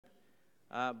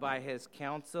by his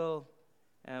counsel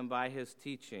and by his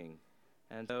teaching.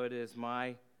 And so it is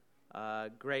my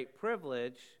great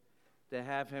privilege to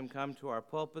have him come to our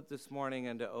pulpit this morning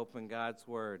and to open God's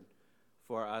Word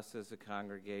for us as a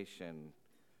congregation.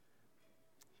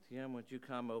 Tim, would you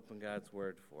come open God's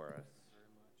Word for us?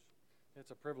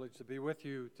 It's a privilege to be with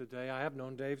you today. I have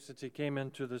known Dave since he came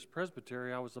into this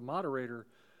presbytery. I was the moderator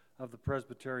of the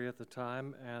presbytery at the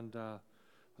time, and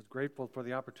was grateful for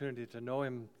the opportunity to know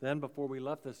him then before we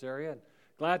left this area, and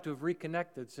glad to have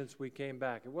reconnected since we came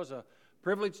back. It was a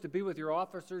privilege to be with your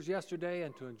officers yesterday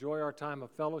and to enjoy our time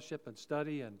of fellowship and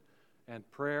study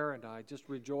and prayer, and I just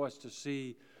rejoice to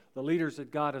see the leaders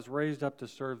that God has raised up to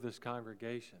serve this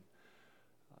congregation.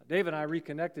 Dave and I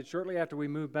reconnected shortly after we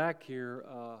moved back here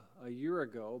a year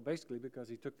ago, basically because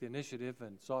he took the initiative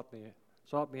and sought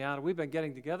me out. And we've been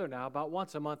getting together now about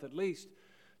once a month at least,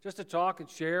 just to talk and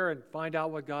share and find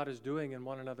out what God is doing in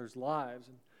one another's lives.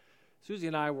 And Susie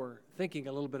and I were thinking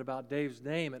a little bit about Dave's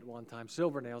name at one time.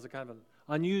 Silvernail's a kind of an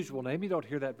unusual name. You don't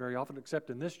hear that very often,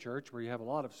 except in this church where you have a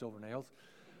lot of Silvernails.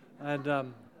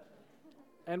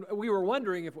 And we were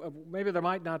wondering if maybe there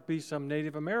might not be some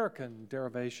Native American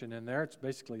derivation in there.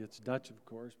 It's Dutch, of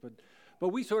course, but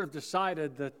we sort of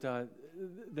decided that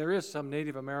there is some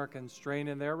Native American strain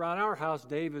in there. Around our house,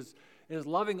 Dave is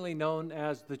lovingly known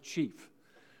as the Chief.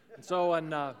 And so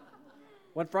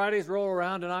when Fridays roll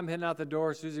around and I'm heading out the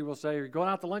door, Susie will say, "Are you going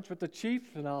out to lunch with the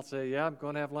Chief?" And I'll say, "Yeah, I'm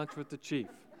going to have lunch with the Chief."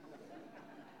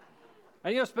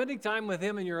 And spending time with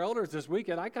him and your elders this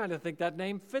weekend, I kind of think that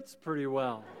name fits pretty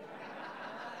well.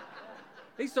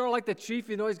 He's sort of like the chief,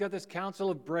 he's got this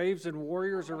council of braves and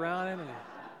warriors around him, and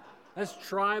this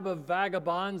tribe of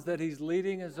vagabonds that he's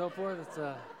leading and so forth. It's,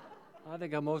 I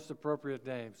think, a most appropriate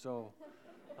name. So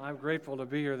I'm grateful to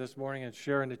be here this morning and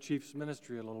share in the chief's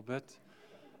ministry a little bit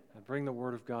and bring the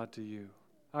Word of God to you.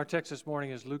 Our text this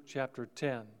morning is Luke chapter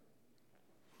 10.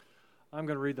 I'm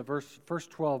going to read the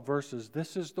first 12 verses.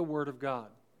 This is the Word of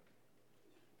God.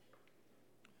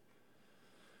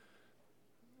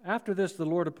 After this, the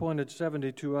Lord appointed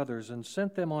 72 others and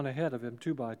sent them on ahead of him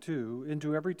 2 by 2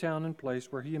 into every town and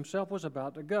place where he himself was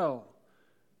about to go.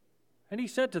 And he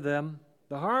said to them,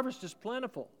 "The harvest is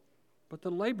plentiful, but the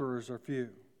laborers are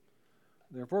few.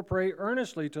 Therefore pray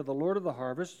earnestly to the Lord of the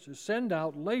harvest to send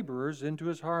out laborers into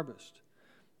his harvest.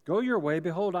 Go your way,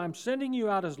 behold, I am sending you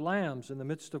out as lambs in the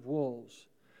midst of wolves.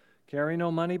 Carry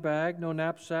no money bag, no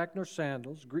knapsack, nor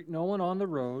sandals. Greet no one on the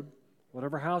road.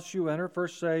 Whatever house you enter,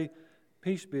 first say,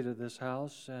 'Peace be to this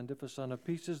house,' and if a son of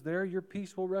peace is there, your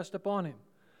peace will rest upon him.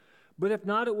 But if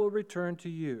not, it will return to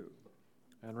you.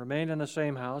 And remain in the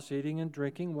same house, eating and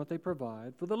drinking what they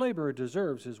provide, for the laborer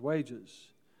deserves his wages.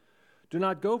 Do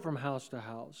not go from house to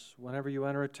house. Whenever you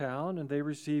enter a town and they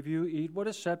receive you, eat what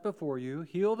is set before you,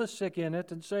 heal the sick in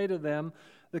it, and say to them,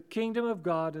 'The kingdom of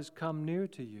God has come near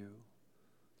to you.'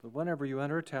 But whenever you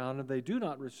enter a town and they do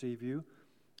not receive you,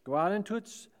 go out into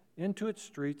its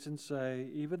streets and say,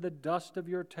 'Even the dust of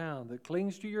your town that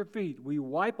clings to your feet, we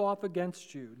wipe off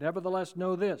against you. Nevertheless,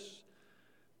 know this,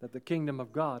 that the kingdom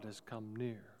of God has come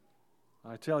near.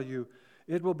 I tell you,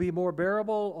 it will be more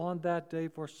bearable on that day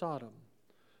for Sodom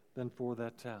than for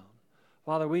that town.'"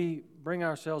 Father, we bring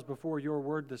ourselves before your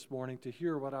word this morning to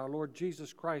hear what our Lord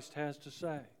Jesus Christ has to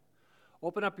say.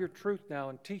 Open up your truth now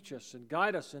and teach us and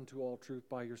guide us into all truth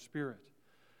by your Spirit,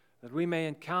 that we may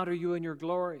encounter you in your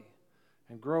glory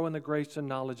and grow in the grace and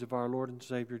knowledge of our Lord and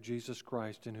Savior Jesus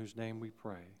Christ, in whose name we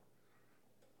pray.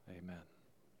 Amen.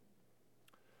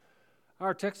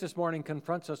 Our text this morning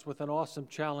confronts us with an awesome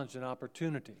challenge and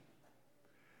opportunity.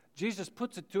 Jesus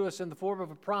puts it to us in the form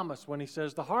of a promise when he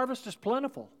says, "The harvest is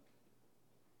plentiful."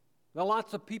 There are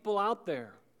lots of people out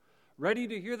there ready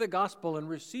to hear the gospel and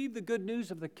receive the good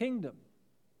news of the kingdom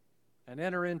and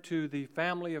enter into the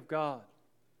family of God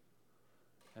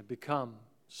and become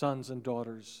sons and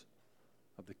daughters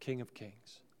of the King of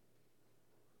Kings.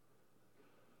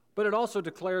 But it also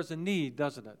declares a need,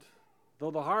 doesn't it?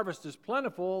 Though the harvest is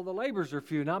plentiful, the laborers are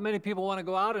few. Not many people want to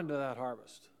go out into that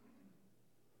harvest.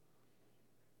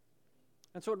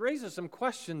 And so it raises some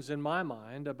questions in my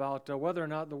mind about whether or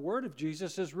not the word of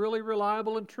Jesus is really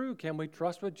reliable and true. Can we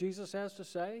trust what Jesus has to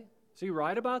say? Is he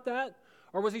right about that?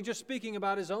 Or was he just speaking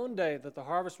about his own day, that the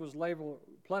harvest was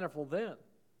plentiful then?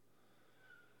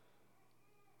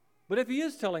 But if he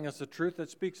is telling us the truth that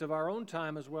speaks of our own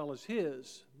time as well as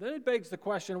his, then it begs the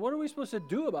question, what are we supposed to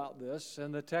do about this?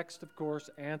 And the text, of course,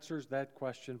 answers that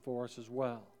question for us as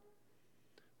well.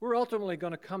 We're ultimately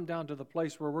going to come down to the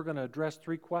place where we're going to address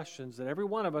three questions that every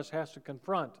one of us has to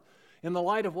confront in the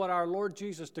light of what our Lord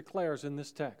Jesus declares in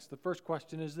this text. The first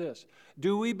question is this: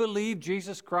 do we believe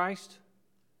Jesus Christ?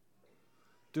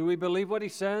 Do we believe what he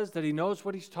says, that he knows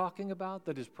what he's talking about,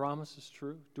 that his promise is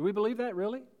true? Do we believe that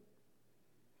really?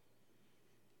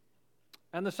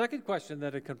 And the second question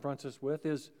that it confronts us with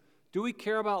is, do we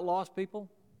care about lost people?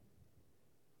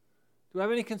 Do we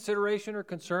have any consideration or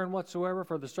concern whatsoever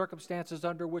for the circumstances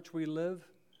under which we live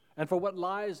and for what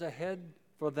lies ahead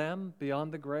for them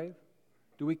beyond the grave?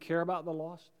 Do we care about the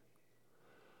lost?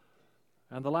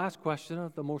 And the last question,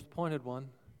 the most pointed one,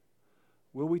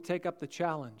 will we take up the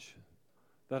challenge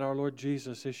that our Lord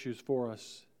Jesus issues for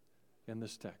us in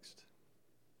this text?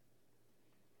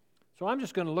 So I'm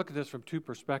just going to look at this from two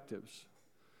perspectives.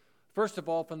 First of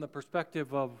all, from the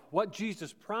perspective of what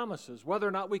Jesus promises, whether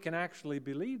or not we can actually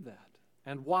believe that,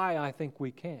 and why I think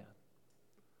we can.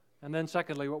 And then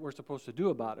secondly, what we're supposed to do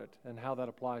about it and how that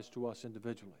applies to us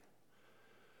individually.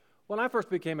 When I first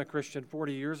became a Christian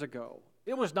 40 years ago,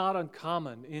 it was not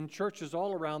uncommon in churches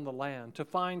all around the land to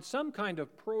find some kind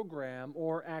of program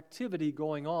or activity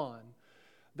going on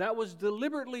that was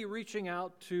deliberately reaching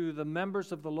out to the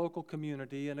members of the local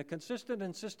community in a consistent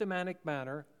and systematic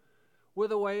manner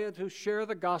with a way to share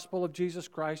the gospel of Jesus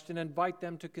Christ and invite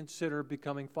them to consider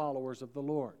becoming followers of the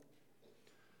Lord.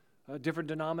 Different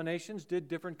denominations did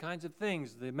different kinds of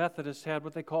things. The Methodists had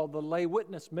what they called the lay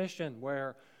witness mission,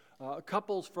 where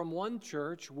couples from one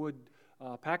church would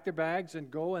pack their bags and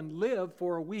go and live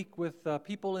for a week with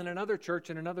people in another church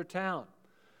in another town.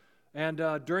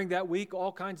 And during that week,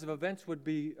 all kinds of events would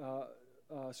be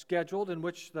scheduled in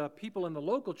which the people in the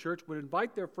local church would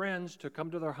invite their friends to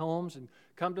come to their homes and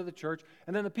come to the church.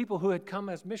 And then the people who had come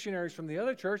as missionaries from the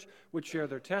other church would share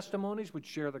their testimonies, would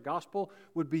share the gospel,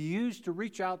 would be used to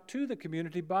reach out to the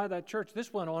community by that church.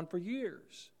 This went on for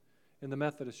years in the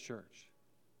Methodist Church.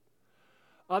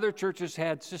 Other churches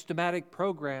had systematic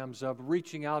programs of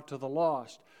reaching out to the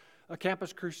lost. A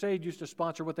Campus Crusade used to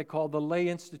sponsor what they called the Lay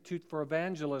Institute for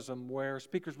Evangelism, where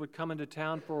speakers would come into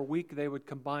town for a week. They would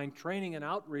combine training and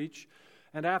outreach.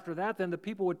 And after that, then the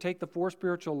people would take the four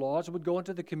spiritual laws and would go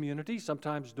into the community,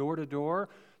 sometimes door to door,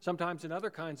 sometimes in other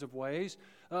kinds of ways,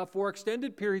 for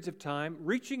extended periods of time,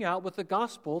 reaching out with the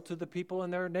gospel to the people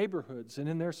in their neighborhoods and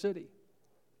in their city.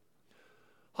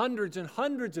 Hundreds and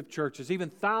hundreds of churches, even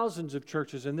thousands of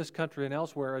churches in this country and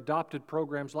elsewhere, adopted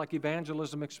programs like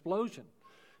Evangelism Explosion,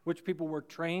 which people were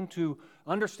trained to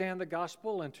understand the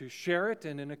gospel and to share it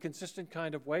and in a consistent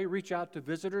kind of way, reach out to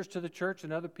visitors to the church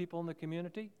and other people in the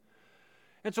community.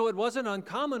 And so it wasn't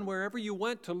uncommon wherever you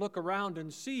went to look around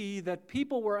and see that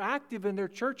people were active in their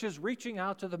churches, reaching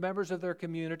out to the members of their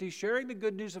community, sharing the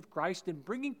good news of Christ and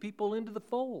bringing people into the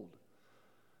fold.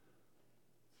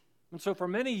 And so for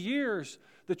many years,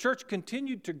 the church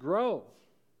continued to grow.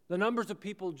 The numbers of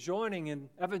people joining in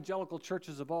evangelical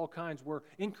churches of all kinds were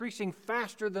increasing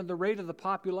faster than the rate of the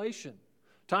population.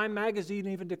 Time magazine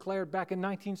even declared back in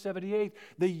 1978,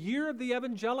 the year of the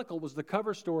evangelical was the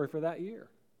cover story for that year.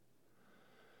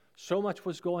 So much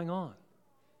was going on.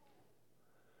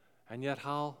 And yet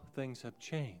how things have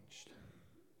changed.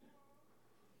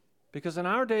 Because in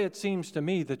our day, it seems to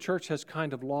me, the church has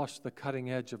kind of lost the cutting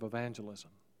edge of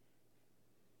evangelism.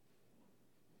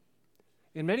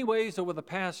 In many ways, over the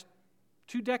past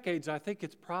 2 decades, I think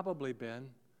it's probably been,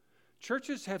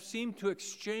 churches have seemed to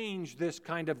exchange this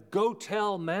kind of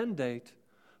go-tell mandate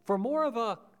for more of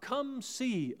a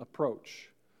come-see approach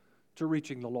to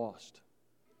reaching the lost.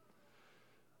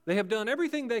 They have done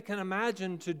everything they can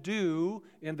imagine to do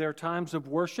in their times of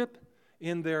worship,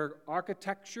 in their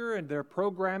architecture and their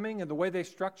programming and the way they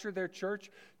structure their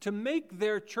church, to make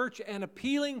their church an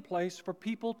appealing place for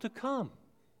people to come.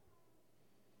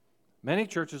 Many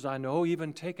churches I know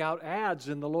even take out ads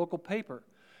in the local paper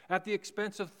at the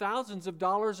expense of thousands of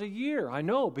dollars a year. I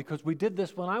know because we did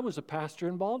this when I was a pastor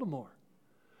in Baltimore.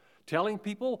 Telling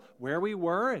people where we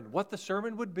were and what the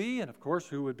sermon would be and, of course,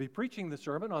 who would be preaching the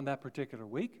sermon on that particular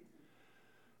week.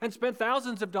 And spent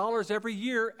thousands of dollars every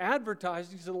year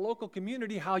advertising to the local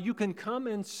community how you can come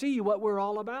and see what we're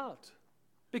all about.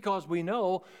 Because we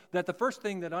know that the first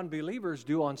thing that unbelievers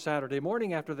do on Saturday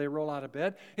morning after they roll out of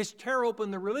bed is tear open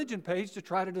the religion page to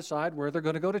try to decide where they're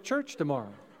going to go to church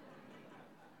tomorrow.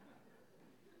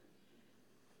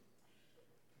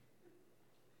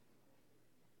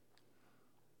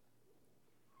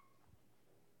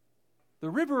 The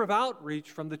river of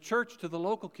outreach from the church to the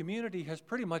local community has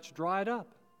pretty much dried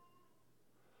up.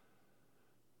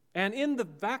 And in the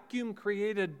vacuum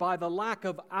created by the lack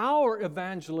of our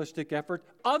evangelistic effort,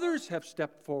 others have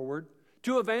stepped forward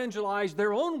to evangelize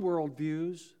their own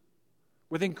worldviews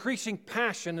with increasing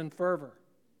passion and fervor.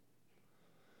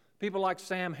 People like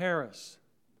Sam Harris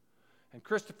and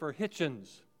Christopher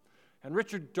Hitchens and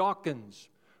Richard Dawkins,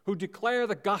 who declare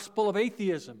the gospel of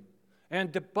atheism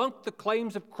and debunk the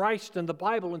claims of Christ and the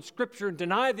Bible and Scripture and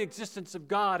deny the existence of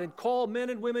God and call men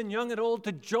and women, young and old,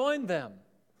 to join them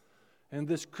in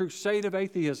this crusade of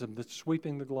atheism that's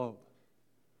sweeping the globe.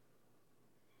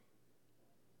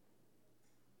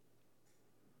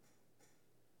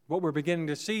 What we're beginning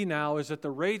to see now is that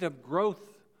the rate of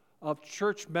growth of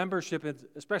church membership,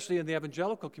 especially in the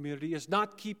evangelical community, is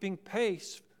not keeping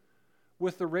pace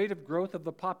with the rate of growth of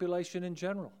the population in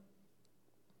general.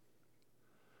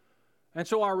 And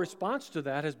so our response to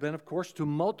that has been, of course, to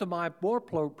multiply more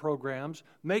programs,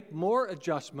 make more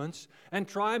adjustments, and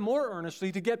try more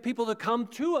earnestly to get people to come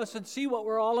to us and see what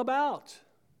we're all about.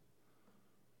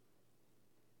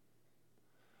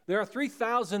 There are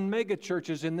 3,000 mega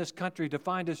churches in this country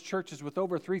defined as churches with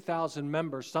over 3,000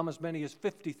 members, some as many as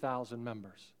 50,000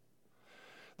 members.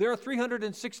 There are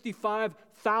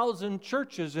 365,000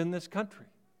 churches in this country.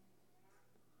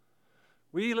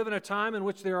 We live in a time in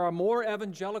which there are more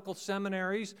evangelical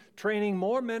seminaries training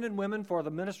more men and women for the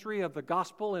ministry of the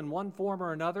gospel in one form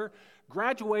or another,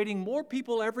 graduating more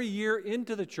people every year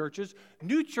into the churches.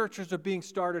 New churches are being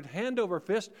started hand over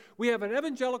fist. We have an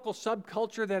evangelical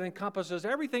subculture that encompasses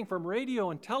everything from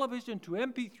radio and television to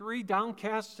MP3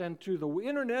 downcasts and to the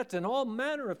internet and all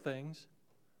manner of things.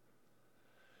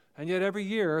 And yet every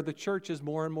year the church is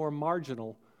more and more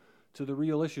marginal to the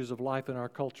real issues of life in our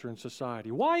culture and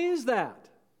society. Why is that?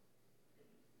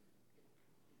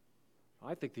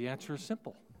 I think the answer is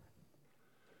simple.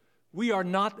 We are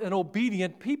not an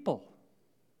obedient people.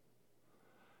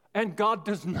 And God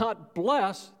does not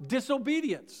bless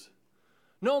disobedience.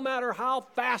 No matter how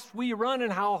fast we run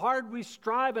and how hard we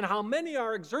strive and how many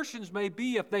our exertions may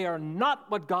be, if they are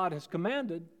not what God has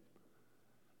commanded,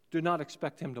 do not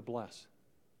expect Him to bless.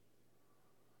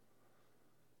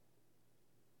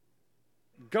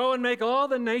 Go and make all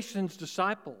the nations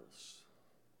disciples,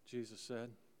 Jesus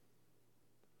said.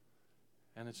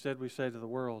 And instead we say to the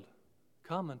world,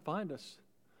 come and find us,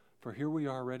 for here we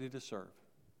are ready to serve.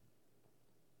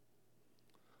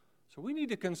 So we need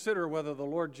to consider whether the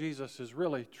Lord Jesus is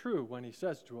really true when He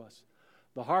says to us,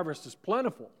 the harvest is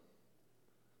plentiful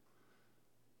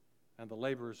and the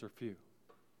laborers are few.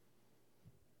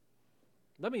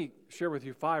 Let me share with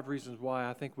you 5 reasons why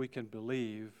I think we can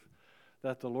believe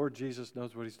that the Lord Jesus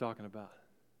knows what He's talking about.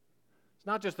 It's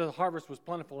not just that the harvest was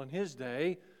plentiful in His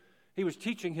day. He was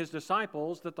teaching His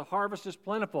disciples that the harvest is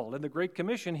plentiful. In the Great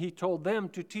Commission, He told them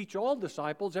to teach all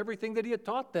disciples everything that He had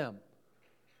taught them.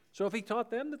 So if He taught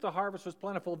them that the harvest was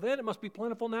plentiful then, it must be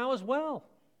plentiful now as well.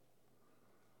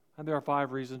 And there are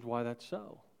 5 reasons why that's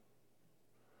so.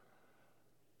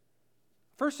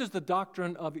 First is the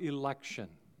doctrine of election.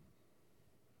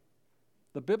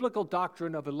 The biblical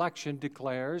doctrine of election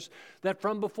declares that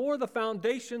from before the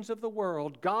foundations of the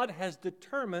world, God has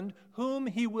determined whom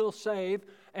He will save,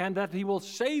 and that He will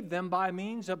save them by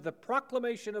means of the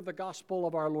proclamation of the gospel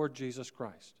of our Lord Jesus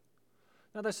Christ.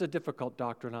 Now, that's a difficult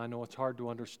doctrine. I know it's hard to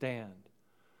understand.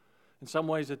 In some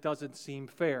ways, it doesn't seem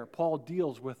fair. Paul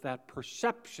deals with that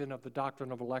perception of the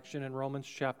doctrine of election in Romans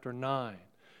chapter 9.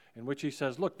 In which he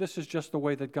says, look, this is just the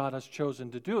way that God has chosen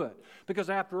to do it. Because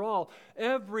after all,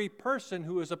 every person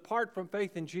who is apart from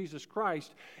faith in Jesus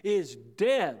Christ is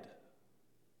dead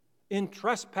in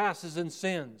trespasses and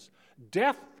sins,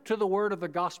 deaf to the word of the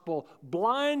gospel,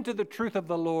 blind to the truth of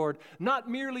the Lord, not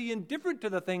merely indifferent to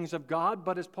the things of God,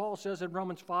 but as Paul says in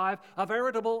Romans 5, a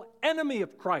veritable enemy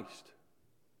of Christ.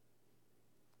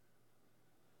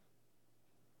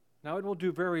 Now, it will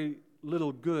do very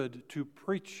little good to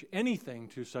preach anything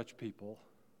to such people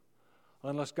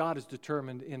unless God is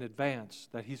determined in advance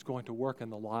that He's going to work in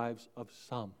the lives of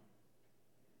some.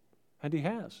 And He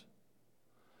has.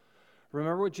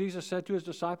 Remember what Jesus said to His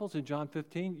disciples in John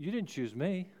 15? You didn't choose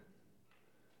me.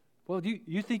 Well,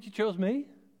 you think you chose me?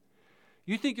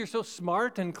 You think you're so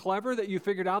smart and clever that you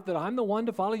figured out that I'm the one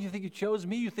to follow? You think you chose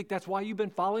me? You think that's why you've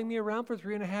been following me around for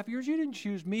 3.5 years? You didn't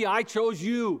choose me. I chose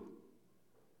you.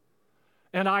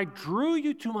 And I drew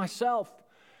you to myself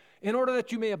in order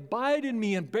that you may abide in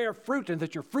me and bear fruit, and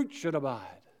that your fruit should abide.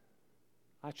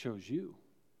 I chose you.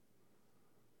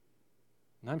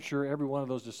 And I'm sure every one of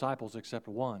those disciples except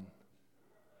one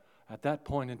at that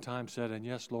point in time said, and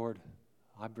yes, Lord,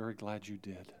 I'm very glad you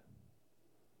did.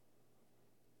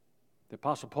 The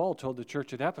Apostle Paul told the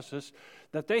church at Ephesus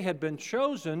that they had been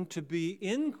chosen to be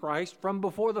in Christ from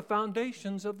before the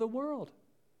foundations of the world.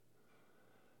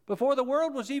 Before the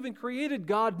world was even created,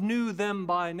 God knew them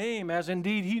by name, as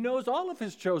indeed He knows all of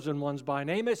His chosen ones by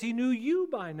name, as He knew you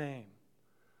by name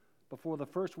before the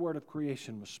first word of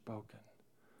creation was spoken.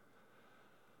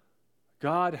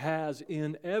 God has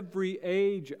in every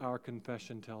age, our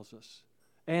confession tells us,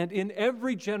 and in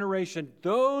every generation,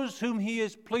 those whom he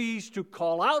is pleased to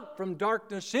call out from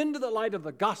darkness into the light of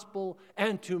the gospel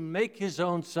and to make his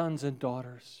own sons and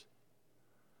daughters.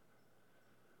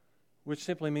 Which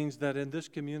simply means that in this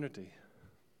community,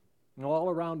 and all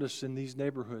around us in these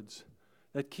neighborhoods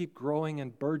that keep growing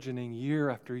and burgeoning year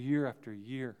after year after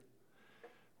year,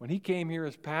 when he came here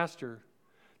as pastor,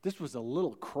 this was a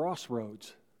little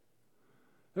crossroads.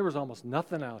 There was almost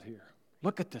nothing out here.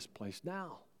 Look at this place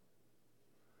now.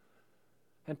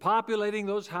 And populating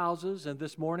those houses, and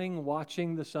this morning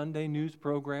watching the Sunday news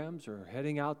programs, or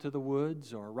heading out to the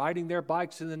woods, or riding their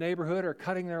bikes in the neighborhood, or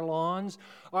cutting their lawns,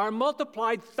 are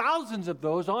multiplied thousands of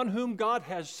those on whom God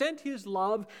has sent his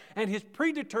love and his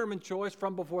predetermined choice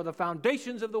from before the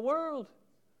foundations of the world.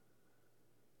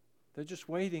 They're just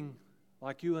waiting,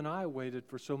 like you and I waited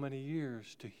for so many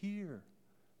years, to hear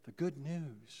the good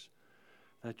news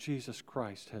that Jesus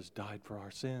Christ has died for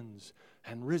our sins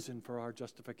and risen for our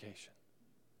justification.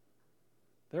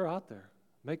 They're out there.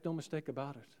 Make no mistake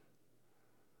about it.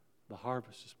 The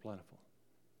harvest is plentiful.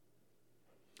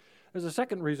 There's a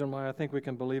second reason why I think we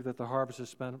can believe that the harvest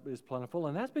is plentiful,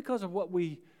 and that's because of what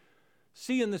we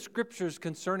see in the Scriptures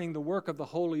concerning the work of the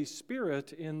Holy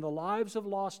Spirit in the lives of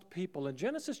lost people. In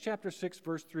Genesis chapter 6,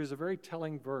 verse 3 is a very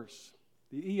telling verse.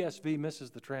 The ESV misses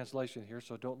the translation here,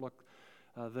 so don't look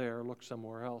there. Look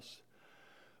somewhere else.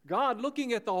 God,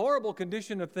 looking at the horrible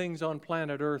condition of things on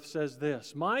planet Earth, says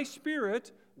this: "My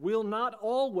Spirit will not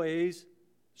always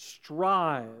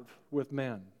strive with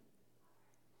men."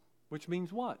 Which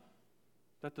means what?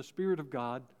 That the Spirit of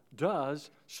God does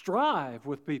strive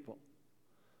with people.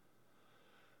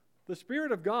 The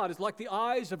Spirit of God is like the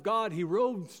eyes of God. He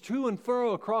roves to and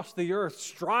fro across the earth,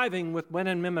 striving with men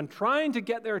and women, trying to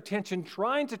get their attention,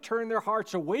 trying to turn their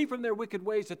hearts away from their wicked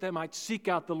ways that they might seek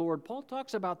out the Lord. Paul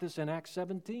talks about this in Acts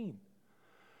 17.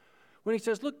 When he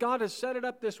says, look, God has set it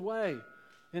up this way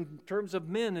in terms of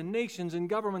men and nations and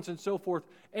governments and so forth,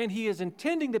 and he is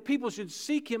intending that people should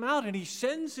seek him out, and he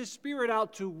sends his Spirit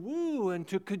out to woo and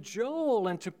to cajole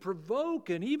and to provoke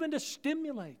and even to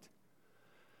stimulate,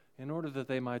 in order that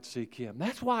they might seek him.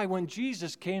 That's why when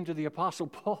Jesus came to the Apostle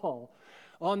Paul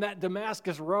on that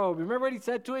Damascus road, remember what he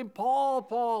said to him? Paul,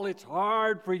 Paul, it's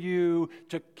hard for you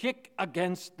to kick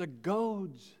against the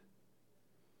goads.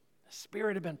 The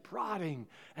Spirit had been prodding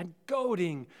and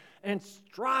goading and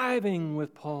striving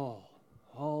with Paul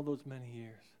all those many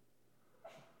years.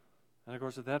 And of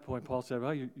course at that point Paul said,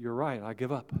 well, you're right, I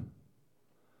give up.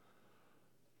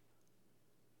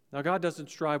 Now, God doesn't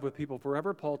strive with people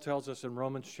forever. Paul tells us in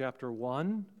Romans chapter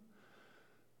 1,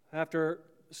 after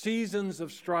seasons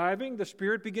of striving, the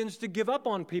Spirit begins to give up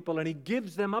on people, and he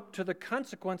gives them up to the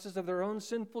consequences of their own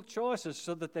sinful choices,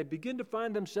 so that they begin to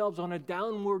find themselves on a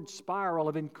downward spiral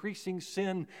of increasing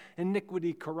sin,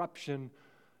 iniquity, corruption,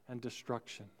 and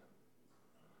destruction.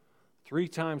 3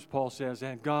 times Paul says,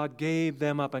 and God gave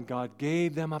them up, and God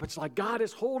gave them up. It's like God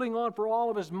is holding on for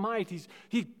all of his might.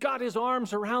 He's got his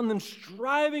arms around them,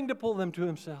 striving to pull them to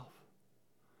himself.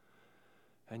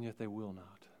 And yet they will not.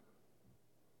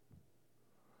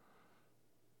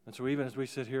 And so even as we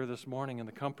sit here this morning in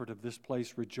the comfort of this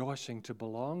place, rejoicing to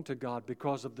belong to God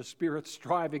because of the Spirit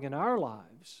striving in our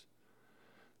lives,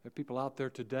 there are people out there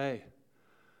today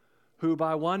who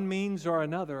by one means or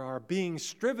another are being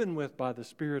striven with by the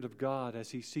Spirit of God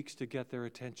as he seeks to get their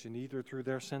attention, either through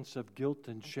their sense of guilt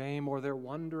and shame, or their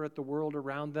wonder at the world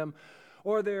around them,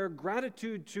 or their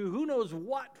gratitude to who knows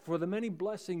what for the many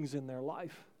blessings in their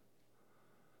life,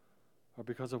 or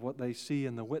because of what they see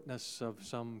in the witness of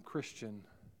some Christian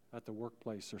at the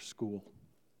workplace or school.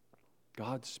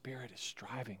 God's Spirit is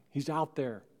striving. He's out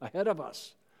there ahead of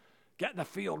us, getting the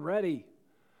field ready.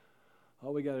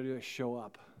 All we got to do is show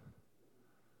up.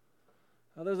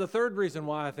 Now, there's a third reason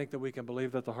why I think that we can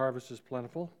believe that the harvest is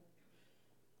plentiful.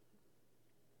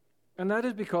 And that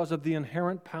is because of the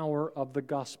inherent power of the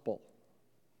gospel.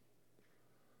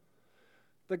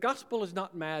 The gospel is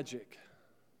not magic.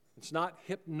 It's not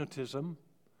hypnotism.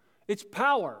 It's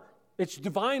power. It's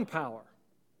divine power.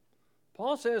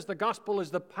 Paul says the gospel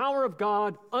is the power of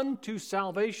God unto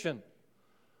salvation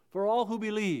for all who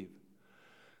believe.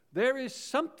 There is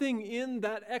something in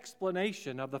that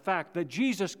explanation of the fact that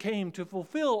Jesus came to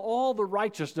fulfill all the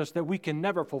righteousness that we can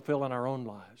never fulfill in our own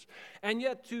lives, and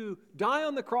yet to die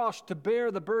on the cross to bear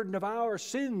the burden of our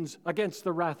sins against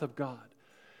the wrath of God,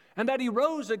 and that he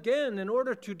rose again in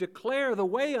order to declare the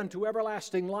way unto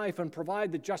everlasting life and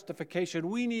provide the justification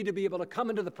we need to be able to come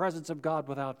into the presence of God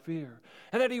without fear,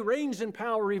 and that he reigns in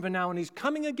power even now, and he's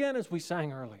coming again, as we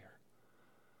sang earlier.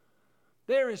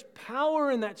 There is power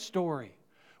in that story.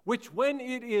 which when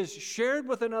it is shared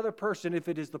with another person, if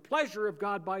it is the pleasure of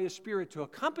God by His Spirit to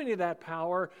accompany that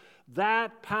power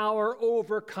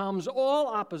overcomes all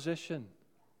opposition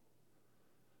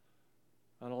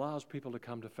and allows people to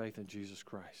come to faith in Jesus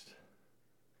Christ.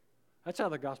 That's how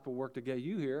the gospel worked to get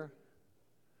you here.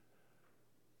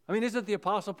 I mean, isn't the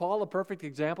Apostle Paul a perfect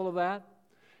example of that?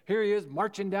 Here he is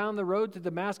marching down the road to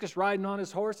Damascus, riding on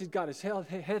his horse. He's got his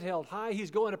head held high.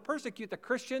 He's going to persecute the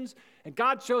Christians. And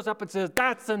God shows up and says,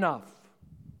 that's enough.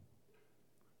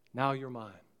 Now you're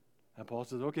mine. And Paul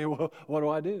says, okay, well, what do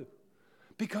I do?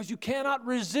 Because you cannot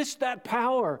resist that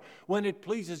power when it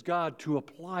pleases God to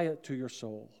apply it to your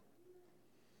soul.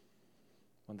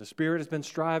 When the Spirit has been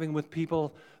striving with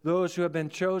people, those who have been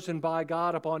chosen by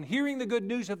God upon hearing the good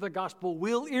news of the gospel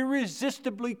will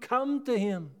irresistibly come to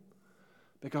Him.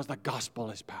 Because the gospel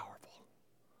is powerful.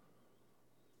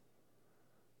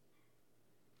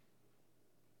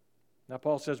 Now,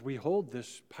 Paul says we hold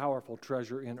this powerful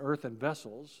treasure in earthen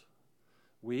vessels,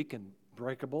 weak and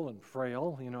breakable and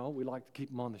frail. You know, we like to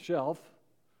keep them on the shelf.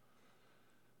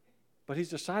 But he's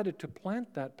decided to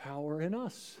plant that power in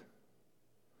us,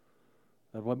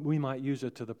 that we might use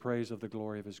it to the praise of the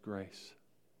glory of His grace.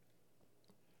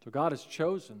 So God has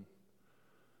chosen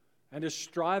and is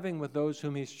striving with those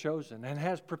whom He's chosen, and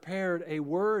has prepared a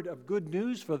word of good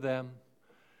news for them,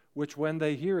 which when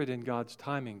they hear it in God's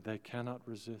timing, they cannot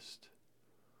resist.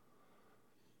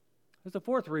 There's a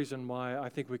fourth reason why I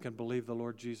think we can believe the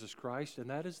Lord Jesus Christ, and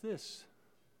that is this.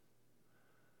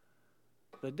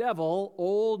 The devil,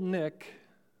 old Nick,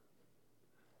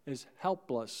 is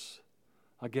helpless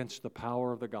against the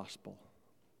power of the gospel.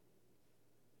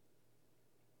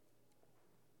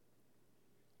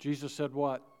 Jesus said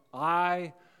what?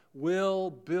 I will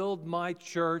build my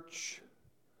church,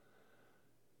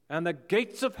 and the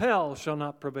gates of hell shall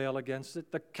not prevail against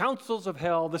it. The counsels of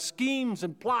hell, the schemes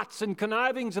and plots and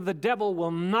connivings of the devil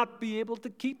will not be able to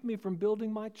keep me from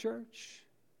building my church.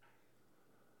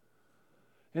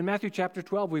 In Matthew chapter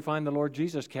 12, we find the Lord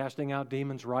Jesus casting out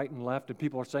demons right and left, and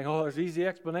people are saying, oh, there's an easy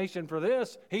explanation for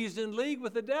this. He's in league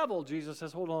with the devil. Jesus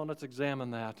says, hold on, let's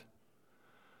examine that.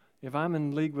 If I'm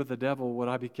in league with the devil, would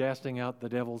I be casting out the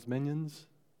devil's minions?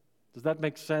 Does that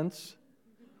make sense?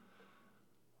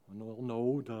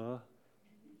 No, duh.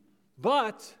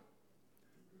 But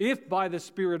if by the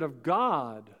Spirit of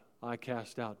God I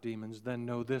cast out demons, then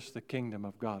know this, the kingdom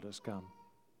of God has come.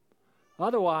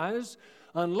 Otherwise,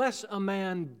 unless a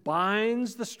man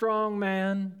binds the strong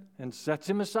man and sets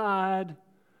him aside,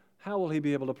 how will he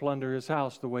be able to plunder his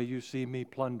house the way you see me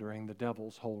plundering the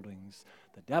devil's holdings?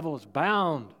 The devil is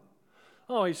bound.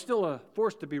 Oh, he's still a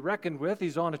force to be reckoned with.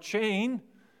 He's on a chain.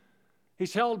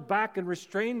 He's held back and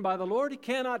restrained by the Lord. He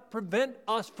cannot prevent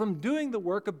us from doing the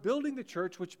work of building the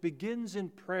church, which begins in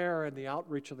prayer and the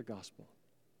outreach of the gospel.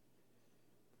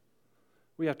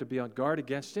 We have to be on guard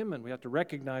against him, and we have to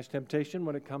recognize temptation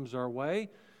when it comes our way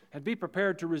and be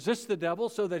prepared to resist the devil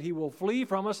so that he will flee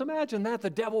from us. Imagine that, the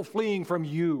devil fleeing from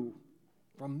you,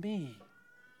 from me.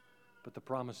 But the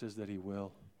promise is that he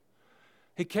will.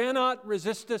 He cannot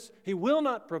resist us. He will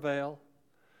not prevail.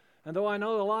 And though I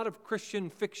know a lot of Christian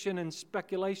fiction and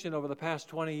speculation over the past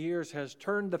 20 years has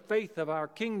turned the faith of our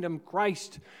kingdom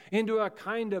Christ into a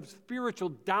kind of spiritual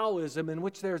Taoism in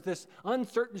which there's this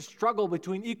uncertain struggle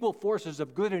between equal forces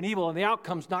of good and evil, and the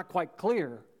outcome's not quite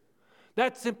clear.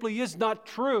 That simply is not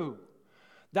true.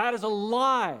 That is a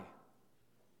lie.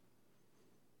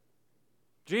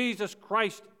 Jesus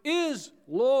Christ is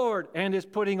Lord and is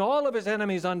putting all of his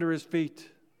enemies under his feet,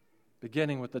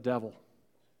 beginning with the devil.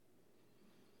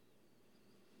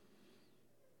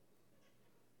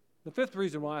 The fifth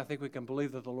reason why I think we can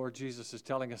believe that the Lord Jesus is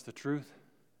telling us the truth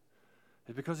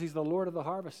is because he's the Lord of the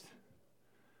harvest.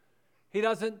 He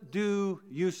doesn't do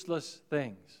useless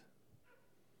things.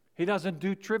 He doesn't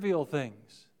do trivial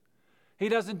things. He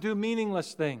doesn't do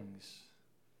meaningless things.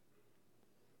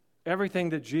 Everything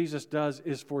that Jesus does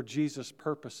is for Jesus'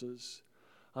 purposes,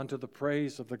 unto the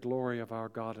praise of the glory of our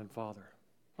God and Father.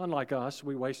 Unlike us,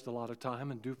 we waste a lot of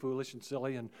time and do foolish and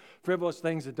silly and frivolous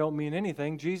things that don't mean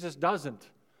anything. Jesus doesn't.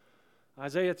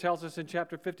 Isaiah tells us in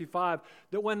chapter 55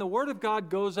 that when the Word of God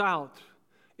goes out,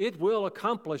 it will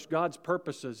accomplish God's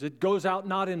purposes. It goes out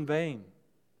not in vain.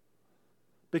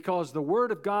 Because the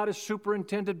Word of God is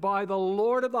superintended by the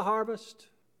Lord of the harvest.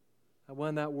 And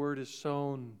when that Word is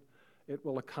sown, it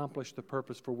will accomplish the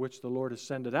purpose for which the Lord has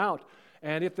sent it out.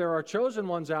 And if there are chosen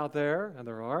ones out there, and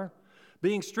there are,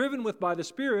 being striven with by the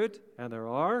Spirit, and there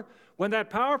are, when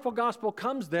that powerful gospel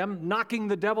comes them, knocking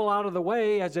the devil out of the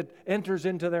way as it enters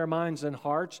into their minds and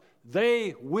hearts,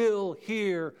 they will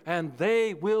hear and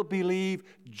they will believe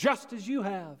just as you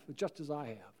have, just as I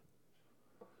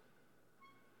have.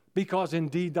 because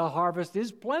indeed the harvest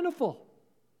is plentiful.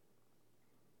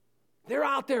 They're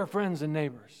out there, friends and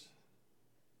neighbors.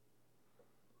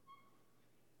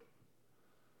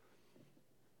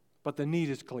 But the need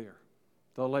is clear.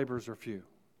 The laborers are few.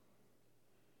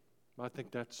 I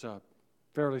think that's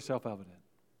fairly self-evident.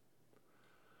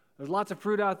 There's lots of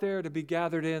fruit out there to be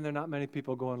gathered in. There are not many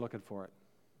people going looking for it.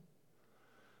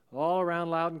 All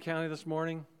around Loudoun County this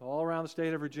morning, all around the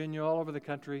state of Virginia, all over the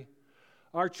country,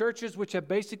 are churches which have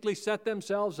basically set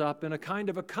themselves up in a kind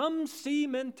of a come-see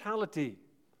mentality,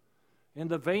 in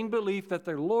the vain belief that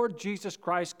their Lord Jesus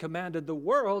Christ commanded the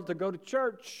world to go to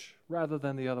church rather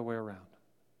than the other way around.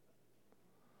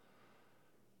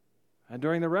 And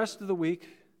during the rest of the week,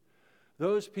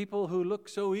 those people who look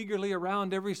so eagerly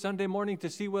around every Sunday morning to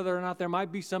see whether or not there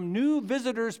might be some new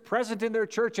visitors present in their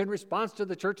church in response to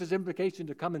the church's invitation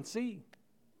to come and see,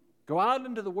 go out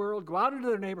into the world, go out into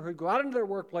their neighborhood, go out into their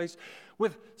workplace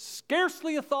with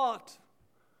scarcely a thought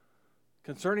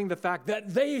concerning the fact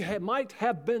that they might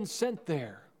have been sent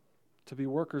there to be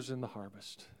workers in the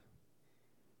harvest.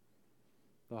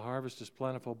 The harvest is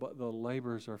plentiful, but the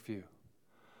laborers are few.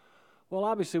 Well,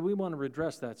 obviously, we want to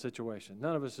redress that situation.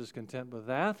 None of us is content with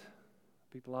that.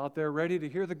 People out there ready to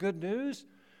hear the good news,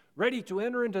 ready to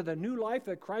enter into the new life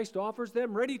that Christ offers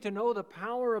them, ready to know the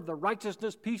power of the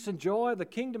righteousness, peace, and joy of the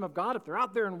kingdom of God. If they're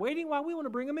out there and waiting, well, we want to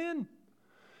bring them in.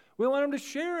 We want them to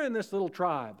share in this little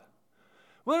tribe.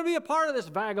 We want to be a part of this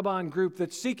vagabond group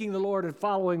that's seeking the Lord and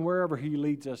following wherever He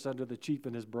leads us under the chief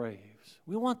and his braves.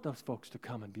 We want those folks to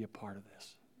come and be a part of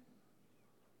this.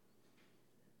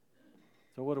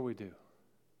 So what do we do?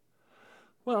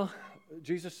 Well,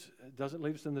 Jesus doesn't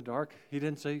leave us in the dark. He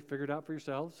didn't say, figure it out for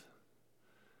yourselves.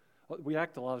 We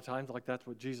act a lot of times like that's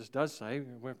what Jesus does say.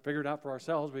 We're figure it out for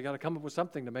ourselves. We've got to come up with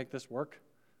something to make this work.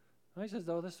 And He says,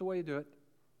 no, this is the way you do it.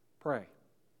 Pray.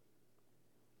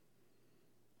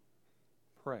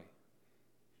 Pray.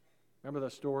 Remember the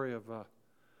story of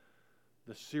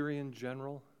the Syrian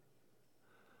general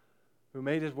who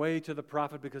made his way to the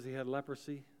prophet because he had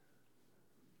leprosy?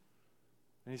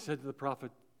 And he said to the prophet,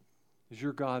 is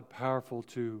your God powerful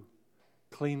to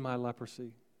clean my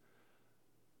leprosy?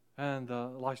 And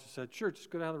Elisha said, sure, just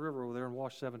go down the river over there and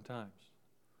wash 7 times.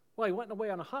 Well, he went away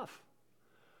on a huff.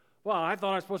 Well, I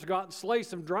thought I was supposed to go out and slay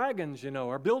some dragons,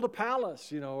 or build a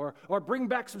palace, or bring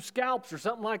back some scalps or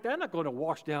something like that. I'm not going to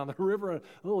wash down the river. A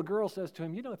little girl says to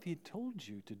him, if He told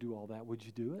you to do all that, would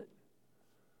you do it?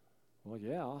 Well,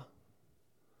 yeah. Well,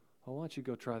 why don't you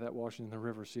go try that washing in the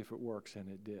river, see if it works, and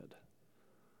it did.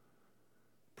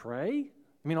 Pray?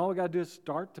 All we got to do is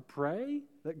start to pray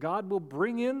that God will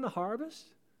bring in the harvest?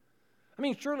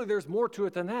 Surely there's more to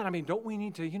it than that. Don't we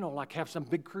need to, have some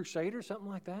big crusade or something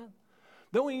like that?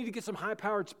 Don't we need to get some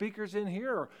high-powered speakers in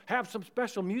here or have some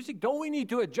special music? Don't we need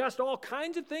to adjust all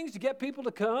kinds of things to get people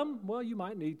to come? Well, you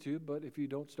might need to, but if you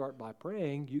don't start by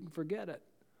praying, you can forget it.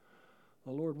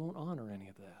 The Lord won't honor any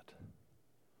of that.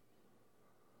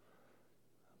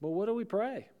 But what do we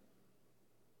pray?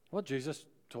 Well, Jesus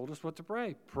told us what to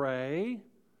pray. Pray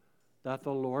that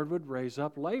the Lord would raise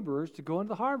up laborers to go into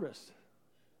the harvest.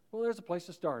 Well, there's a place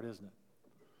to start, isn't it?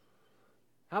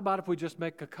 How about if we just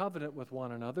make a covenant with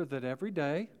one another that every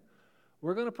day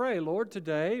we're going to pray, Lord,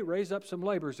 today raise up some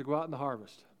laborers to go out in the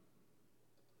harvest.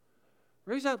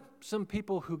 Raise up some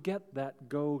people who get that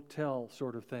go-tell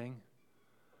sort of thing.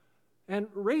 And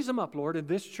raise them up, Lord, in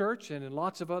this church and in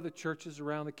lots of other churches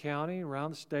around the county,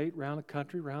 around the state, around the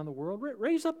country, around the world.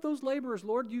 Raise up those laborers,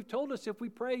 Lord. You've told us if we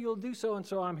pray, you'll do so. And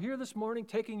so I'm here this morning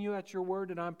taking you at your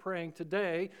word, and I'm praying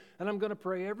today, and I'm going to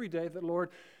pray every day that,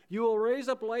 Lord, you will raise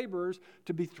up laborers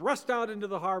to be thrust out into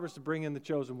the harvest to bring in the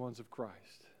chosen ones of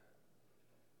Christ.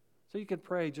 So you can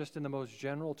pray just in the most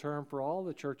general term for all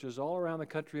the churches all around the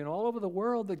country and all over the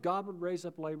world that God would raise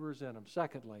up laborers in them.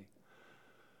 Secondly,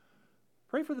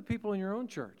 pray for the people in your own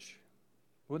church.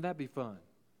 Wouldn't that be fun?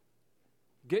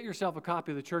 Get yourself a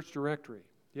copy of the church directory.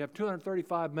 You have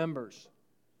 235 members. Is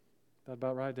that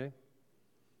about right, Dave?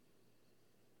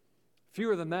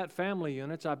 Fewer than that, family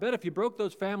units. I bet if you broke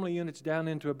those family units down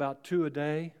into about 2 a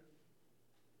day,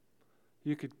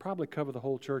 you could probably cover the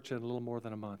whole church in a little more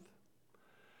than a month.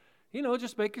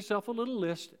 Just make yourself a little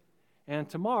list, and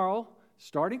tomorrow,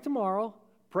 starting tomorrow,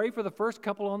 pray for the first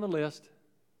couple on the list.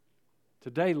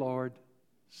 Today, Lord,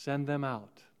 send them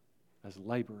out as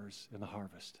laborers in the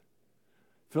harvest.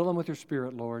 Fill them with your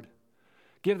Spirit, Lord.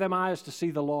 Give them eyes to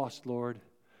see the lost, Lord.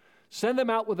 Send them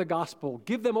out with the gospel.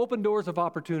 Give them open doors of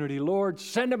opportunity. Lord,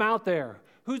 send them out there.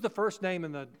 Who's the first name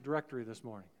in the directory this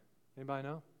morning? Anybody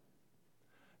know?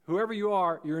 Whoever you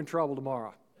are, you're in trouble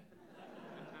tomorrow.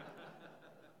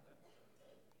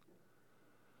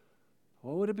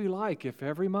 What would it be like if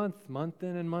every month, month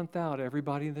in and month out,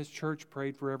 everybody in this church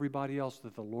prayed for everybody else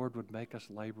that the Lord would make us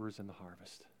laborers in the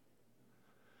harvest?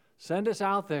 Send us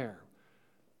out there,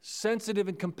 sensitive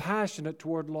and compassionate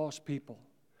toward lost people,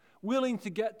 willing to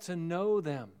get to know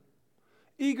them,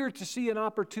 eager to see an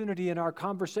opportunity in our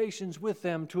conversations with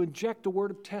them to inject a word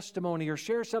of testimony or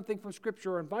share something from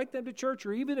Scripture or invite them to church,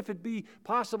 or even if it be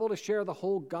possible to share the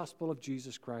whole gospel of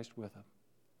Jesus Christ with them.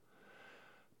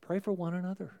 Pray for one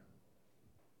another.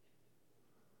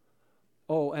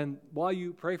 Oh, and while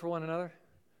you pray for one another,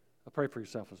 pray for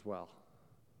yourself as well.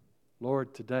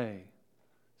 Lord, today,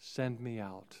 send me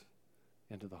out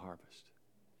into the harvest.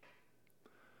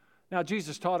 Now,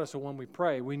 Jesus taught us that when we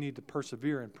pray, we need to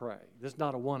persevere and pray. This is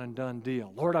not a one-and-done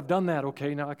deal. Lord, I've done that.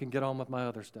 Okay, now I can get on with my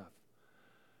other stuff.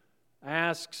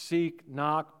 Ask, seek,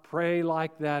 knock, pray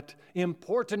like that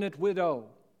importunate widow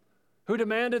who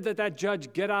demanded that that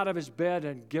judge get out of his bed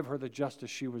and give her the justice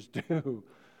she was due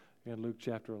in Luke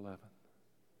chapter 11.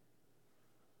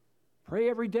 Pray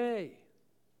every day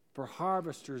for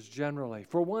harvesters generally,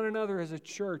 for one another as a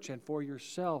church, and for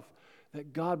yourself,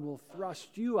 that God will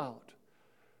thrust you out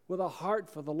with a heart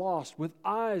for the lost, with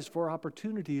eyes for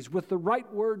opportunities, with the right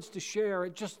words to share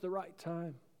at just the right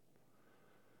time,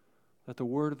 that the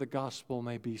word of the gospel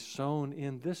may be sown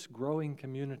in this growing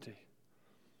community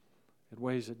in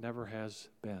ways it never has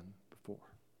been before.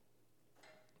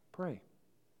 Pray.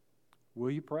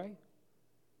 Will you pray?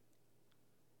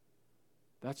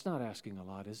 That's not asking a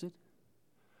lot, is it?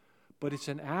 But it's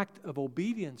an act of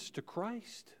obedience to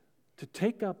Christ, to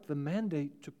take up the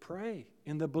mandate to pray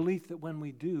in the belief that when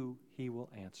we do, He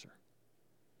will answer.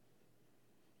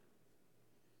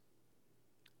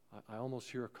 I almost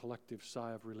hear a collective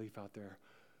sigh of relief out there.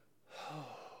 Oh,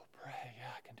 pray, yeah,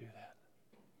 I can do that.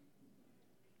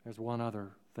 There's one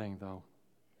other thing, though.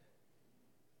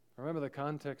 Remember the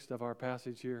context of our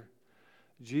passage here.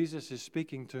 Jesus is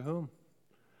speaking to whom?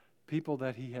 People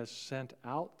that He has sent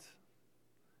out.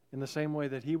 In the same way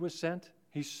that He was sent,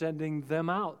 He's sending them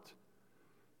out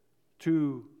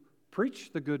to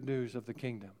preach the good news of the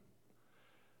kingdom.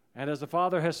 And as the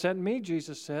Father has sent me,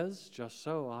 Jesus says, just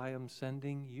so I am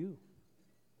sending you.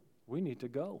 We need to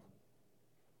go.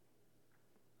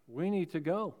 We need to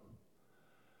go.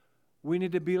 We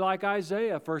need to be like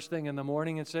Isaiah first thing in the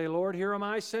morning and say, Lord, here am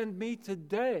I, send me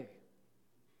today.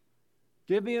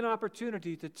 Give me an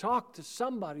opportunity to talk to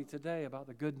somebody today about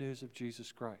the good news of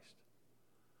Jesus Christ.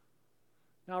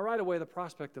 Now, right away, the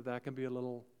prospect of that can be a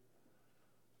little,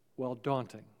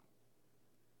 daunting.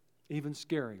 Even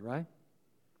scary, right?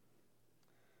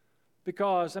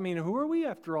 Because, who are we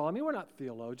after all? We're not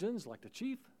theologians like the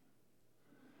chief.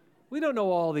 We don't know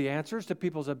all the answers to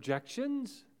people's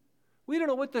objections. We don't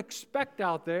know what to expect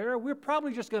out there. We're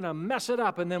probably just going to mess it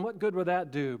up, and then what good would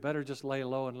that do? Better just lay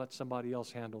low and let somebody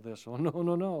else handle this. Oh,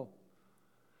 no.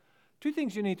 Two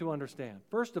things you need to understand.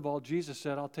 First of all, Jesus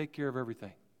said, I'll take care of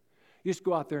everything. You just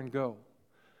go out there and go.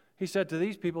 He said to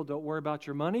these people, don't worry about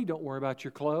your money, don't worry about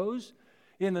your clothes.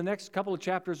 In the next couple of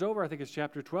chapters over, I think it's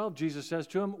chapter 12, Jesus says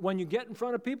to them, when you get in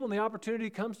front of people and the opportunity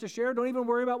comes to share, don't even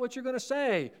worry about what you're going to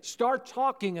say. Start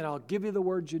talking and I'll give you the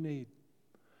words you need.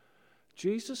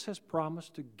 Jesus has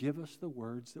promised to give us the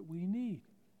words that we need.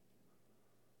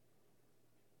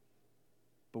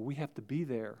 But we have to be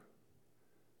there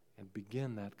and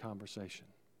begin that conversation.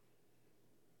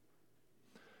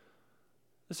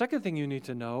 The second thing you need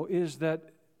to know is that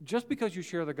just because you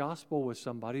share the gospel with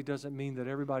somebody doesn't mean that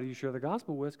everybody you share the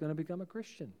gospel with is going to become a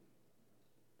Christian.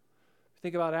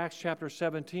 Think about Acts chapter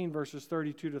 17, verses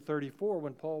 32 to 34,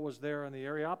 when Paul was there in the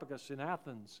Areopagus in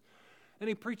Athens. And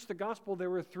he preached the gospel. There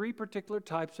were three particular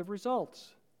types of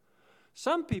results.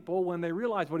 Some people, when they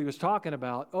realized what he was talking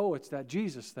about, it's that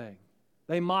Jesus thing.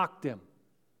 They mocked him.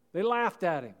 They laughed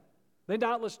at him. They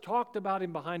doubtless talked about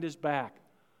him behind his back,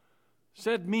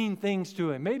 said mean things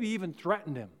to him, maybe even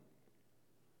threatened him.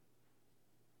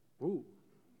 Ooh.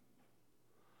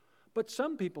 But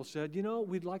some people said,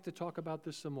 we'd like to talk about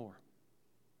this some more.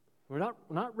 We're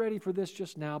not ready for this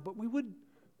just now, but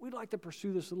we'd like to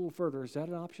pursue this a little further. Is that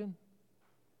an option?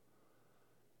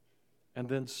 And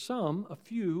then a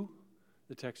few,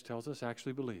 the text tells us,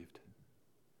 actually believed.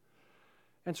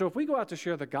 And so if we go out to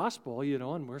share the gospel,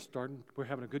 and we're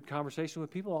having a good conversation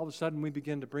with people, all of a sudden we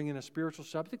begin to bring in a spiritual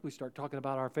subject. We start talking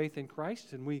about our faith in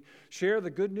Christ, and we share the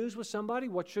good news with somebody.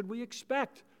 What should we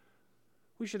expect?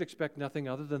 We should expect nothing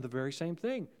other than the very same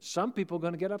thing. Some people are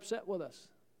going to get upset with us.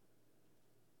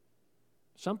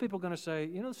 Some people are going to say,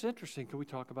 it's interesting. Can we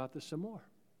talk about this some more?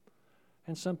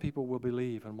 And some people will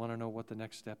believe and want to know what the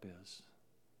next step is.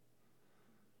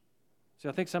 See,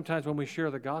 I think sometimes when we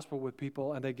share the gospel with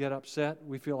people and they get upset,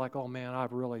 we feel like, oh man,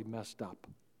 I've really messed up.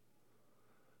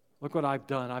 Look what I've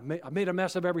done. I've made a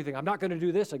mess of everything. I'm not going to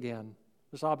do this again.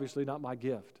 This is obviously not my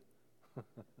gift.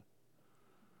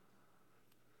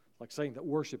 Like saying that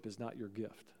worship is not your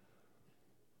gift.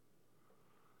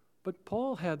 But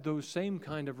Paul had those same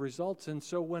kind of results, and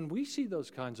so when we see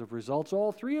those kinds of results,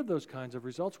 all three of those kinds of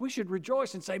results, we should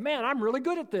rejoice and say, man, I'm really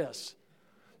good at this.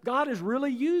 God is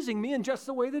really using me in just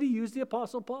the way that he used the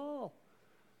Apostle Paul.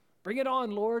 Bring it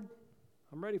on, Lord.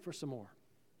 I'm ready for some more.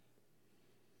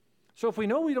 So if we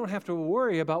know we don't have to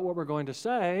worry about what we're going to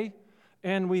say,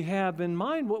 and we have in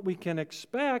mind what we can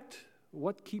expect,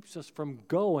 what keeps us from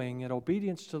going in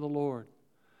obedience to the Lord?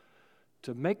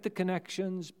 To make the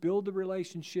connections, build the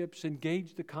relationships,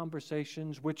 engage the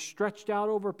conversations, which stretched out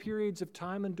over periods of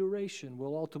time and duration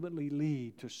will ultimately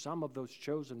lead to some of those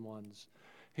chosen ones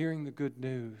hearing the good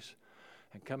news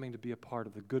and coming to be a part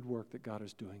of the good work that God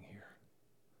is doing here.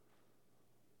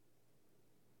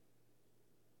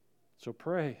 So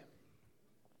pray,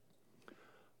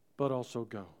 but also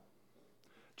go.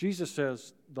 Jesus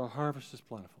says the harvest is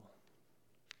plentiful.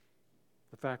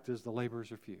 The fact is the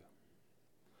laborers are few.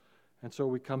 And so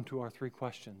we come to our three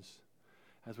questions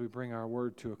as we bring our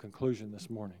word to a conclusion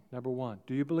this morning. Number one,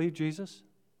 do you believe Jesus?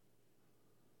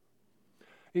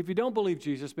 If you don't believe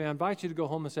Jesus, may I invite you to go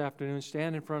home this afternoon,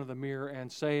 stand in front of the mirror,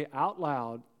 and say out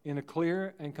loud in a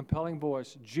clear and compelling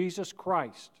voice, Jesus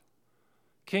Christ,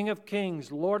 King of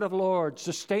kings, Lord of lords,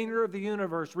 sustainer of the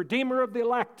universe, redeemer of the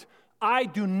elect, I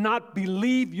do not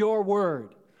believe your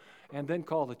word. And then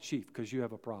call the chief because you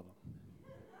have a problem.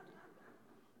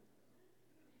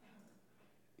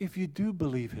 If you do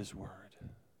believe his word,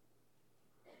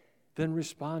 then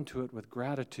respond to it with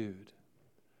gratitude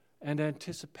and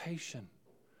anticipation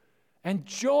and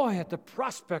joy at the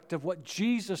prospect of what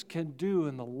Jesus can do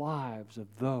in the lives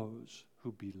of those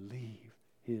who believe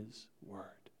his word.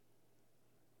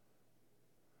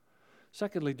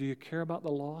 Secondly, do you care about the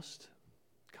lost?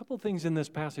 A couple of things in this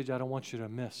passage I don't want you to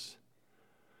miss.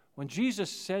 When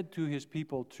Jesus said to his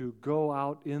people to go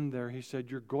out in there, he said,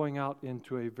 you're going out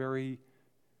into a very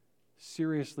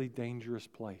seriously dangerous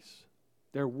place.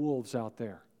 There are wolves out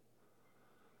there,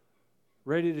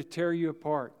 ready to tear you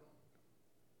apart,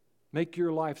 make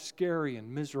your life scary and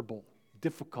miserable,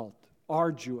 difficult,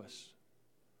 arduous.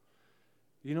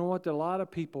 You know what? There are a lot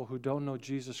of people who don't know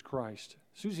Jesus Christ.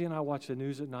 Susie and I watch the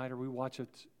news at night, or we watch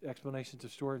explanations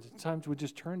of stories. At times we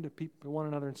just turn to one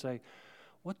another and say,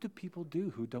 what do people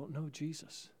do who don't know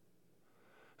Jesus?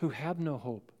 Who have no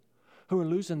hope? Who are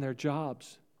losing their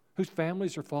jobs? Whose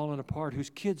families are falling apart, whose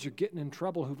kids are getting in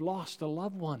trouble, who've lost a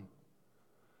loved one,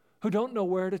 who don't know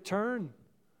where to turn,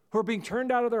 who are being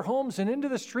turned out of their homes and into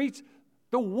the streets.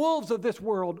 The wolves of this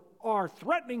world are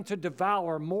threatening to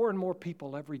devour more and more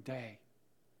people every day.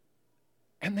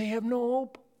 And they have no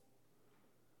hope.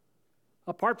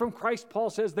 Apart from Christ, Paul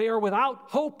says they are without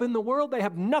hope in the world. They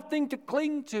have nothing to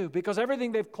cling to because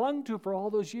everything they've clung to for all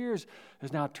those years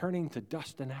is now turning to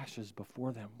dust and ashes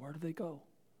before them. Where do they go?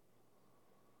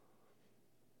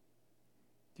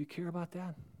 Do you care about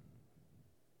that?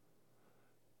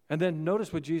 And then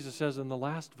notice what Jesus says in the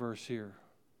last verse here.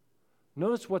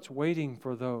 Notice what's waiting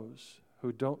for those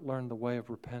who don't learn the way of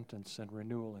repentance and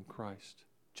renewal in Christ.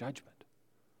 Judgment.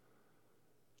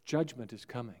 Judgment is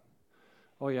coming.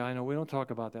 Oh yeah, I know we don't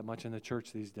talk about that much in the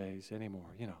church these days anymore.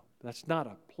 You know, that's not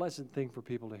a pleasant thing for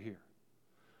people to hear.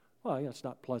 Well, yeah, it's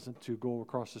not pleasant to go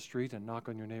across the street and knock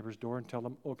on your neighbor's door and tell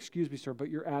them, oh, excuse me, sir, but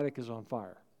your attic is on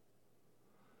fire.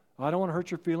 I don't want to hurt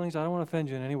your feelings. I don't want to offend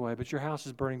you in any way, but your house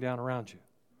is burning down around you.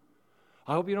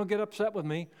 I hope you don't get upset with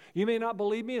me. You may not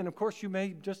believe me, and of course you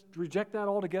may just reject that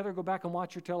altogether, go back and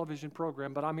watch your television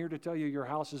program, but I'm here to tell you your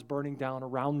house is burning down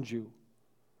around you.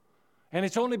 And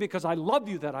it's only because I love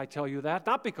you that I tell you that,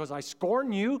 not because I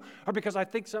scorn you or because I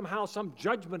think somehow some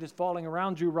judgment is falling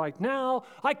around you right now.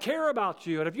 I care about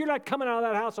you, and if you're not coming out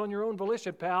of that house on your own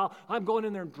volition, pal, I'm going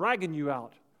in there and dragging you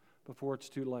out before it's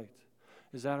too late.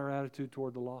 Is that our attitude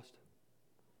toward the lost?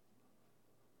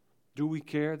 Do we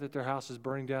care that their house is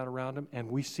burning down around them and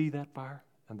we see that fire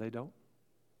and they don't?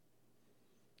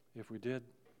 If we did,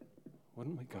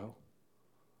 wouldn't we go?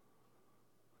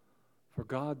 For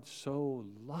God so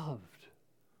loved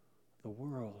the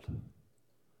world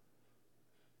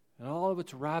and all of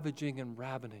its ravaging and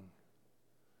ravening,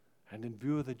 and in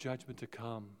view of the judgment to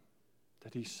come,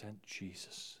 that he sent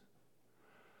Jesus.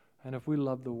 And if we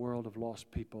love the world of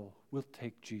lost people, we'll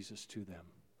take Jesus to them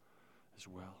as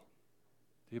well.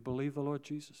 Do you believe the Lord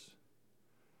Jesus?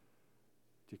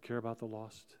 Do you care about the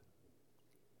lost?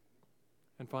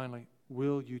 And finally,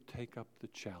 will you take up the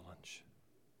challenge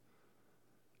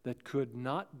that could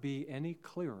not be any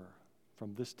clearer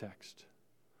from this text?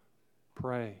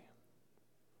 Pray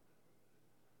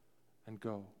and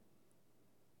go.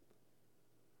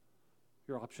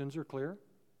 Your options are clear.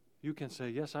 You can say,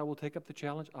 yes, I will take up the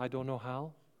challenge. I don't know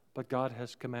how, but God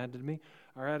has commanded me.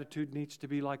 Our attitude needs to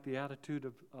be like the attitude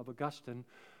of Augustine,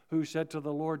 who said to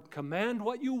the Lord, command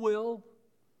what you will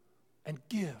and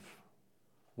give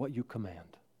what you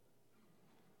command.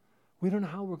 We don't know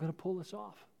how we're going to pull this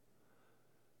off.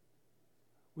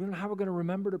 We don't know how we're going to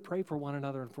remember to pray for one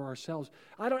another and for ourselves.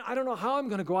 I don't know how I'm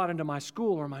going to go out into my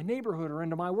school or my neighborhood or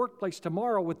into my workplace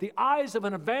tomorrow with the eyes of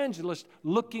an evangelist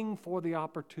looking for the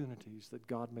opportunities that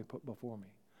God may put before me.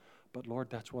 But Lord,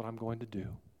 that's what I'm going to do.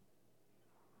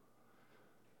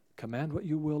 Command what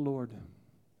you will, Lord,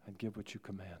 and give what you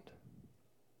command.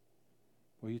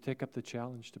 Will you take up the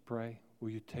challenge to pray? Will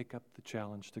you take up the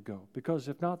challenge to go? Because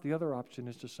if not, the other option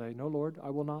is to say, no, Lord, I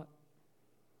will not.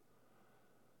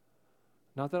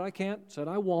 Not that I can't, said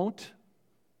I won't.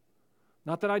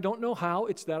 Not that I don't know how,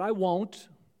 it's that I won't.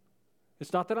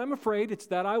 It's not that I'm afraid, it's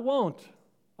that I won't.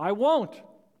 I won't.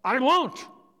 I won't.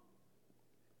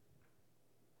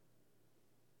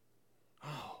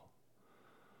 Oh,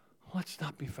 let's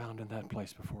not be found in that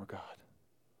place before God.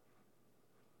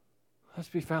 Let's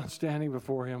be found standing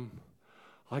before Him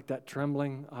like that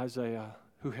trembling Isaiah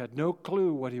who had no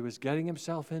clue what he was getting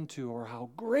himself into or how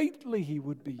greatly he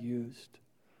would be used,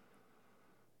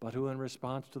 but who in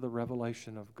response to the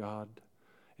revelation of God,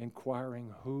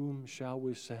 inquiring, whom shall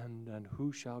we send and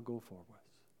who shall go forward,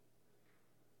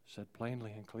 said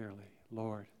plainly and clearly,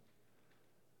 Lord,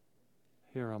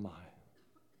 here am I.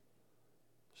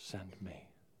 Send me.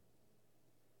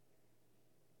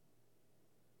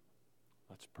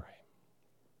 Let's pray.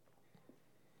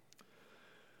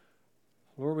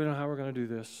 Lord, we don't know how we're going to do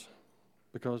this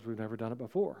because we've never done it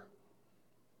before.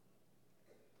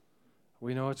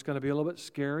 We know it's going to be a little bit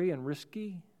scary and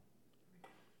risky,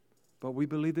 but we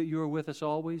believe that you are with us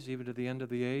always, even to the end of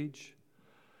the age.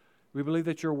 We believe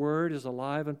that your word is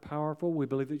alive and powerful. We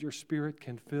believe that your Spirit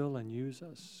can fill and use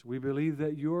us. We believe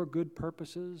that your good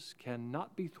purposes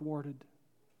cannot be thwarted.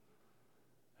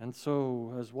 And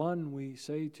so, as one, we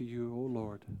say to you, O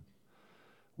Lord,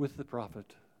 with the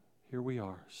prophet, here we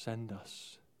are, send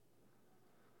us.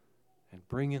 And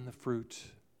bring in the fruit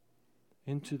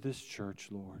into this church,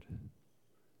 Lord,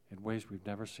 in ways we've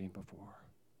never seen before.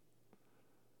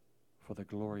 For the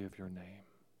glory of your name.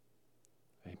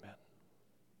 Amen.